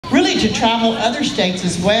really to travel other states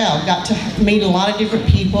as well. Got to meet a lot of different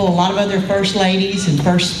people, a lot of other first ladies and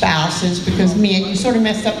first spouses, because men, you sort of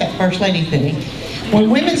messed up that first lady thing. When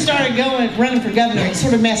women started running for governor, it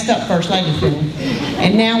sort of messed up first lady thing.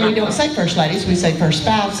 And now we don't say first ladies, we say first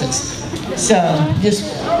spouses. So just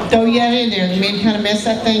throw that in there. The men kind of messed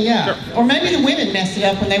that thing up. Or maybe the women messed it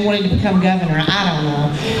up when they wanted to become governor. I don't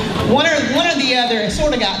know. One or the other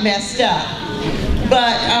sort of got messed up.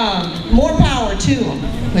 But more power to them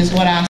is what I